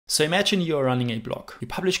So imagine you are running a blog. You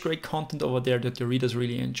publish great content over there that your readers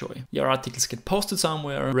really enjoy. Your articles get posted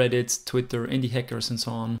somewhere, Reddit, Twitter, indie hackers and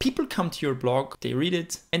so on. People come to your blog, they read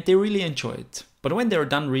it, and they really enjoy it. But when they're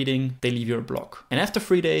done reading, they leave your blog. And after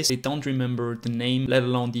 3 days, they don't remember the name, let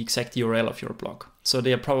alone the exact URL of your blog. So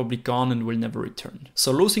they are probably gone and will never return.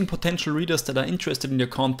 So losing potential readers that are interested in your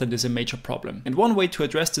content is a major problem. And one way to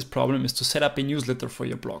address this problem is to set up a newsletter for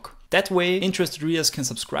your blog. That way, interested readers can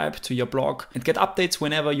subscribe to your blog and get updates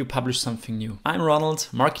whenever you publish something new. I'm Ronald,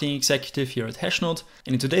 marketing executive here at Hashnode,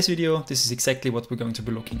 and in today's video, this is exactly what we're going to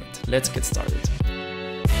be looking at. Let's get started.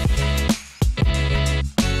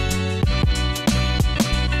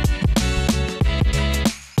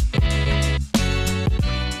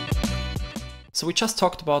 So we just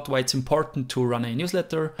talked about why it's important to run a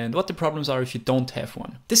newsletter and what the problems are if you don't have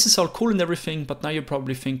one. This is all cool and everything, but now you're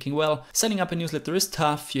probably thinking, well, setting up a newsletter is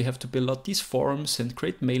tough. You have to build out these forms and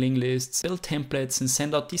create mailing lists, build templates and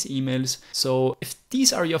send out these emails. So if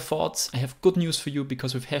these are your thoughts, I have good news for you,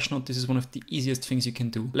 because with Hashnode, this is one of the easiest things you can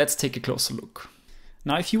do. Let's take a closer look.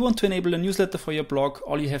 Now, if you want to enable a newsletter for your blog,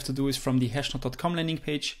 all you have to do is from the hashnode.com landing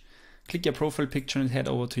page, click your profile picture and head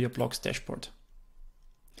over to your blog's dashboard.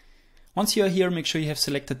 Once you are here, make sure you have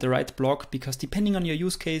selected the right blog, because depending on your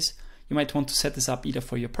use case, you might want to set this up either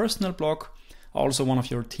for your personal blog or also one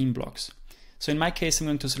of your team blogs. So in my case, I'm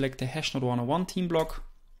going to select the Hashnode 101 team blog.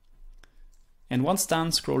 And once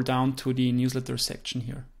done, scroll down to the newsletter section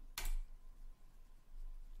here.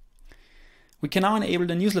 We can now enable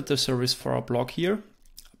the newsletter service for our blog here.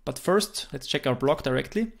 But first, let's check our blog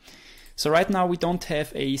directly. So right now, we don't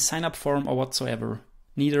have a sign-up form or whatsoever,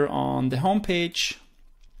 neither on the homepage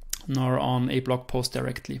nor on a blog post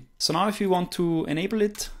directly. So now if we want to enable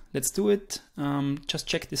it, let's do it. Just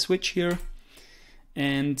check the switch here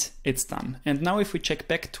and it's done. And now if we check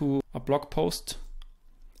back to a blog post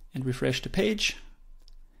and refresh the page,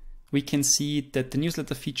 we can see that the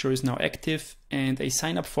newsletter feature is now active and a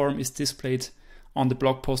sign-up form is displayed on the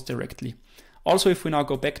blog post directly. Also, if we now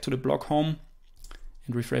go back to the blog home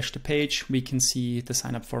and refresh the page, we can see the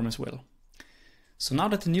sign-up form as well. So now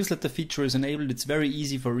that the newsletter feature is enabled, it's very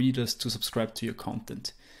easy for readers to subscribe to your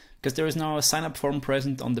content, because there is now a sign-up form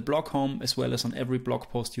present on the blog home as well as on every blog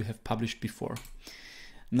post you have published before.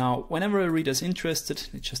 Now, whenever a reader is interested,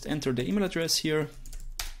 they just enter the email address here,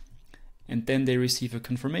 and then they receive a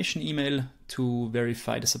confirmation email to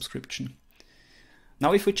verify the subscription.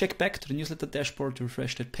 Now, if we check back to the newsletter dashboard to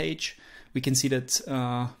refresh that page, we can see that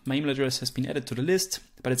my email address has been added to the list,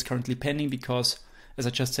 but it's currently pending because, as I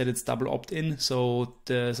just said, it's double opt-in, so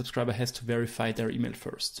the subscriber has to verify their email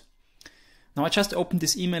first. Now I just opened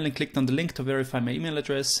this email and clicked on the link to verify my email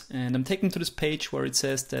address, and I'm taken to this page where it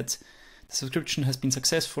says that the subscription has been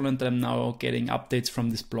successful and that I'm now getting updates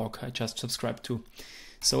from this blog I just subscribed to.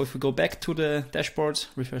 So if we go back to the dashboard,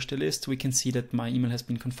 refresh the list, we can see that my email has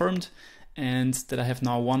been confirmed and that I have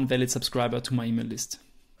now one valid subscriber to my email list.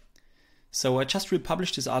 So I just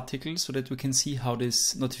republished this article so that we can see how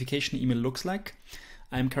this notification email looks like.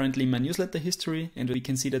 I'm currently in my newsletter history, and we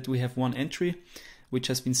can see that we have one entry which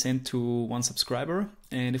has been sent to one subscriber.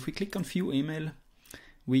 And if we click on view email,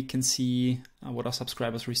 we can see what our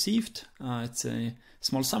subscribers received. It's a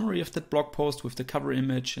small summary of that blog post with the cover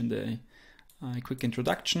image and a quick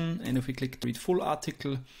introduction. And if we click read full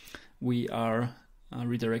article, we are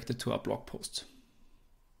redirected to our blog post.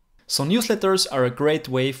 So newsletters are a great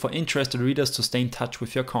way for interested readers to stay in touch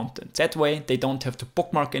with your content. That way, they don't have to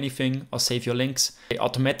bookmark anything or save your links. They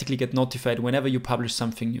automatically get notified whenever you publish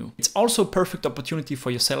something new. It's also a perfect opportunity for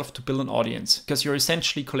yourself to build an audience, because you're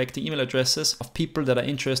essentially collecting email addresses of people that are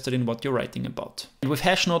interested in what you're writing about. And with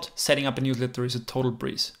Hashnode, setting up a newsletter is a total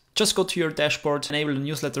breeze. Just go to your dashboard, enable the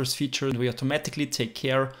newsletters feature, and we automatically take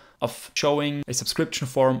care of showing a subscription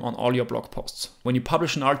form on all your blog posts. When you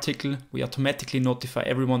publish an article, we automatically notify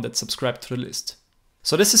everyone that's subscribed to the list.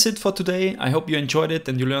 So this is it for today. I hope you enjoyed it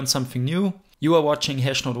and you learned something new. You are watching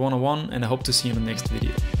Hashnode 101, and I hope to see you in the next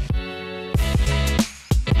video.